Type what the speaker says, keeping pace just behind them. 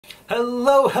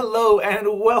Hello, hello,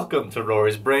 and welcome to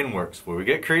Rory's Brainworks, where we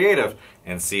get creative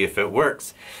and see if it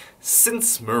works.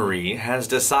 Since Marie has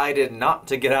decided not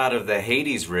to get out of the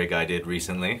Hades rig I did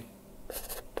recently,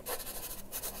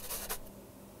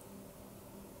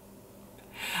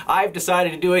 I've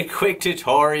decided to do a quick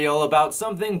tutorial about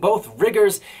something both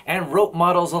riggers and rope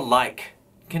models alike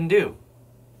can do.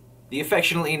 The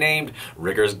affectionately named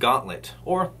Rigger's Gauntlet,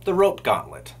 or the Rope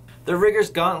Gauntlet. The Rigger's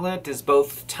Gauntlet is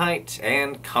both tight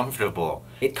and comfortable.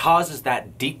 It causes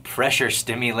that deep pressure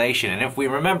stimulation, and if we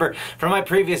remember from my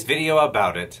previous video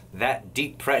about it, that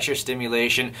deep pressure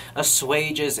stimulation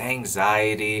assuages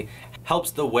anxiety,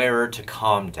 helps the wearer to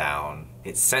calm down.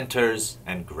 It centers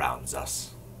and grounds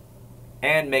us,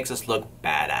 and makes us look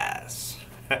badass.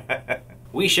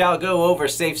 We shall go over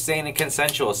safe, sane, and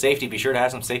consensual safety. Be sure to have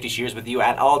some safety shears with you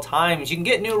at all times. You can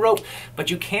get new rope,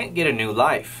 but you can't get a new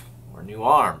life, or new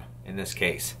arm in this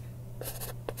case.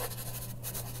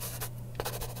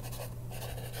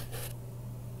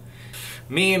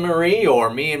 Me and Marie,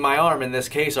 or me and my arm in this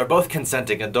case, are both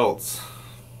consenting adults.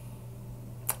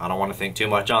 I don't want to think too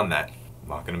much on that. I'm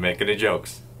not going to make any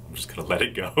jokes. I'm just going to let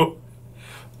it go.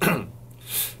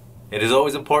 It is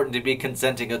always important to be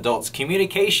consenting adults.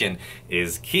 Communication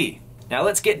is key. Now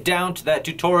let's get down to that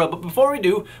tutorial, but before we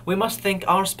do, we must thank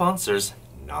our sponsors,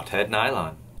 Knothead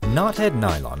Nylon. Knothead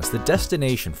Nylon is the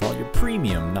destination for all your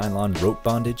premium nylon rope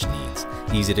bondage needs.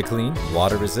 Easy to clean,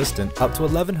 water resistant, up to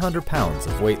 1,100 pounds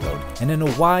of weight load, and in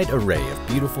a wide array of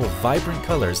beautiful, vibrant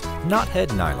colors,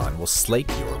 Knothead Nylon will slake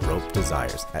your rope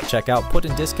desires. At checkout, put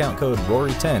in discount code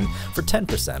RORY10 for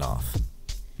 10% off.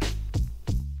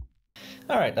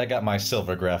 Alright, I got my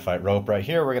silver graphite rope right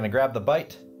here. We're going to grab the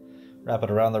bight, wrap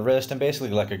it around the wrist, and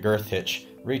basically like a girth hitch,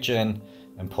 reach in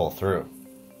and pull through.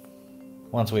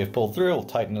 Once we have pulled through, we'll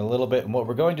tighten it a little bit, and what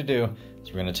we're going to do is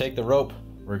we're going to take the rope,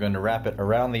 we're going to wrap it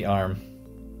around the arm.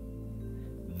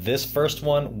 This first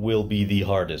one will be the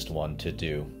hardest one to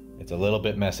do. It's a little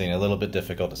bit messy and a little bit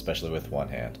difficult, especially with one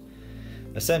hand.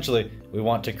 Essentially, we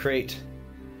want to create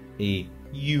a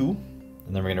U,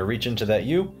 and then we're going to reach into that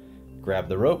U, grab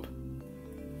the rope,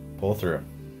 pull through.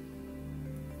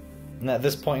 And at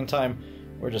this point in time,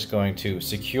 we're just going to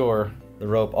secure the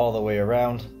rope all the way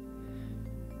around,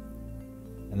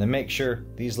 and then make sure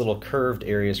these little curved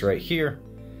areas right here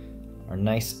are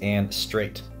nice and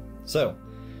straight. So,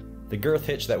 the girth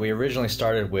hitch that we originally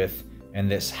started with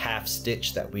and this half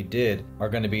stitch that we did are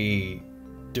going to be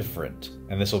different.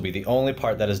 And this will be the only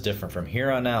part that is different. From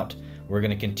here on out, we're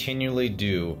going to continually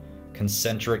do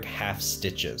concentric half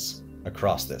stitches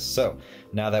across this. So,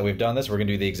 now that we've done this, we're going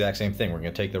to do the exact same thing. We're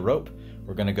going to take the rope,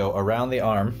 we're going to go around the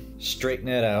arm, straighten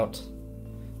it out.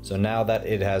 So now that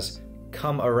it has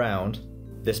come around,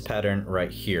 this pattern right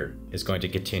here is going to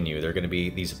continue. There are going to be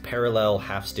these parallel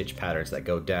half stitch patterns that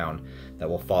go down that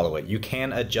will follow it. You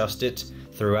can adjust it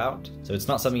throughout, so it's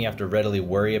not something you have to readily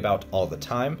worry about all the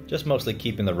time. Just mostly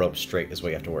keeping the rope straight is what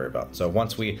you have to worry about. So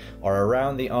once we are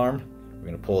around the arm, we're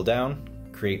going to pull down,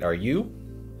 create our U.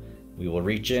 We will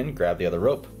reach in, grab the other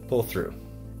rope, pull through.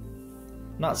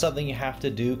 Not something you have to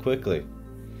do quickly.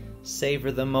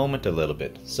 Savor the moment a little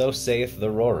bit. So saith the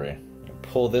Rory.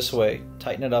 Pull this way,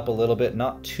 tighten it up a little bit,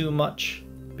 not too much.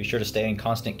 Be sure to stay in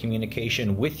constant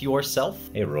communication with yourself.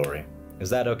 Hey Rory, is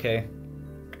that okay?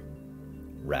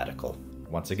 Radical.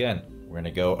 Once again, we're going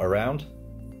to go around,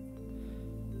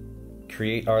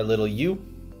 create our little U,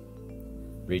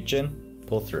 reach in,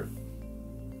 pull through.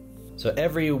 So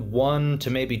every one to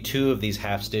maybe two of these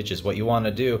half stitches, what you want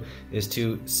to do is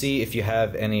to see if you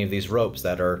have any of these ropes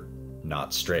that are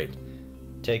not straight.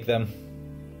 Take them,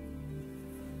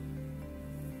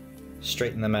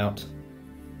 straighten them out,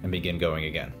 and begin going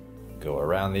again. Go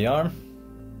around the arm,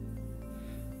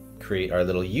 create our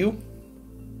little U,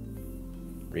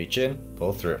 reach in,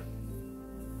 pull through.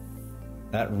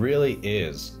 That really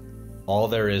is all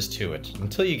there is to it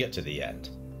until you get to the end.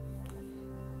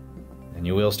 And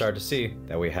you will start to see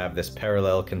that we have this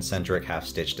parallel concentric half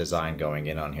stitch design going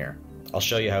in on here. I'll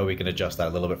show you how we can adjust that a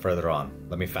little bit further on.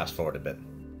 Let me fast forward a bit.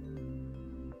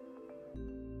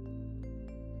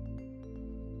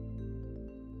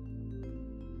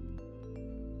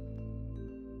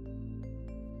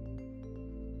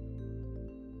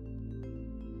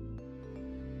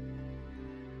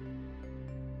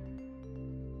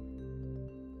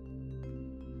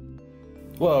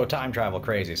 Whoa, time travel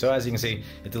crazy. So as you can see,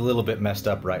 it's a little bit messed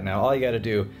up right now. All you gotta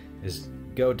do is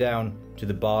go down to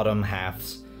the bottom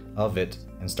halves of it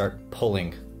and start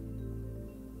pulling.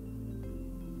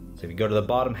 So if you go to the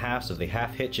bottom halves of the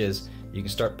half hitches, you can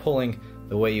start pulling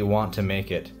the way you want to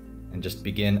make it and just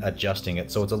begin adjusting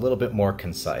it so it's a little bit more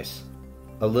concise,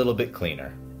 a little bit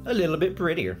cleaner, a little bit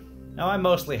prettier. Now I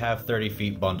mostly have 30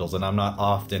 feet bundles and I'm not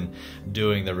often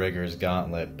doing the Rigger's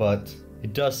Gauntlet, but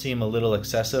it does seem a little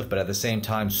excessive, but at the same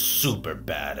time super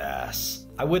badass.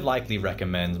 I would likely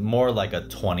recommend more like a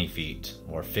 20 feet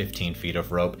or 15 feet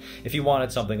of rope if you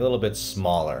wanted something a little bit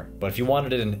smaller. But if you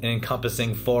wanted an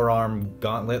encompassing forearm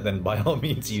gauntlet, then by all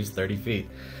means use 30 feet.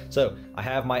 So I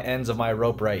have my ends of my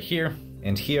rope right here,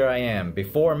 and here I am.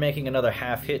 Before making another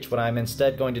half hitch, what I'm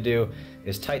instead going to do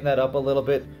is tighten that up a little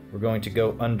bit. We're going to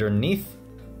go underneath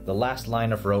the last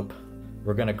line of rope.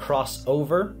 We're going to cross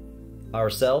over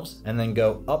ourselves and then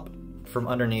go up from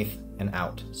underneath and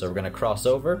out. So we're going to cross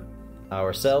over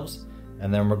ourselves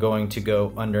and then we're going to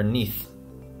go underneath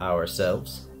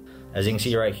ourselves, as you can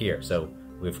see right here. So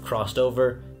we've crossed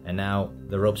over and now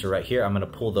the ropes are right here. I'm going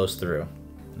to pull those through,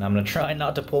 and I'm going to try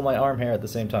not to pull my arm hair at the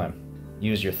same time.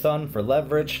 Use your thumb for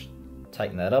leverage,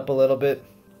 tighten that up a little bit.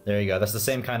 There you go. That's the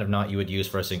same kind of knot you would use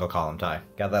for a single column tie.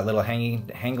 Got that little hangly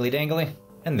dangly,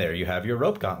 and there you have your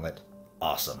rope gauntlet.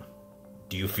 Awesome.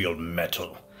 Do you feel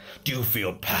metal? Do you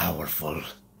feel powerful?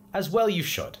 As well you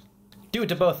should. Do it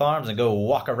to both arms and go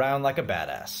walk around like a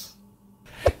badass.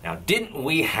 Now, didn't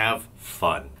we have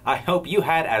fun? I hope you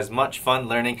had as much fun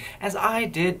learning as I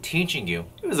did teaching you.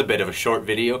 It was a bit of a short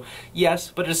video,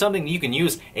 yes, but it's something you can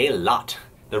use a lot.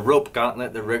 The rope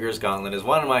gauntlet, the Rigger's Gauntlet, is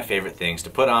one of my favorite things to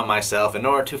put on myself in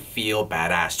order to feel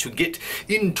badass, to get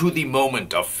into the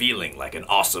moment of feeling like an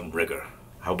awesome rigger.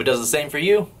 I hope it does the same for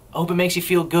you. I hope it makes you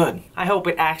feel good. I hope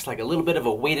it acts like a little bit of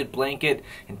a weighted blanket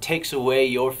and takes away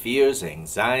your fears,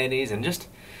 anxieties, and just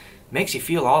makes you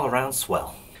feel all around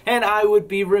swell. And I would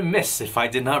be remiss if I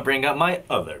did not bring up my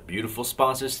other beautiful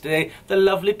sponsors today, the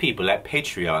lovely people at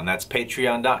Patreon. That's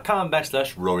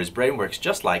patreon.com/Rory's Brainworks,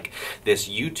 just like this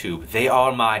YouTube. They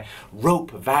are my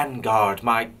rope vanguard,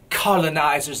 my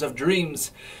colonizers of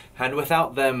dreams. And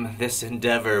without them, this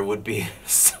endeavor would be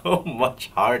so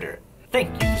much harder.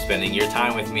 Thank you for spending your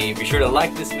time with me. Be sure to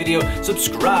like this video,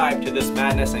 subscribe to this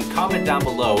madness, and comment down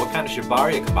below what kind of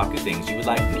shibari and kabaku things you would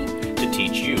like me to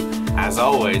teach you. As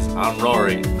always, I'm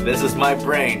Rory. This is my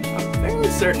brain. I'm fairly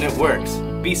certain it works.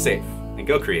 Be safe and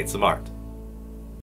go create some art.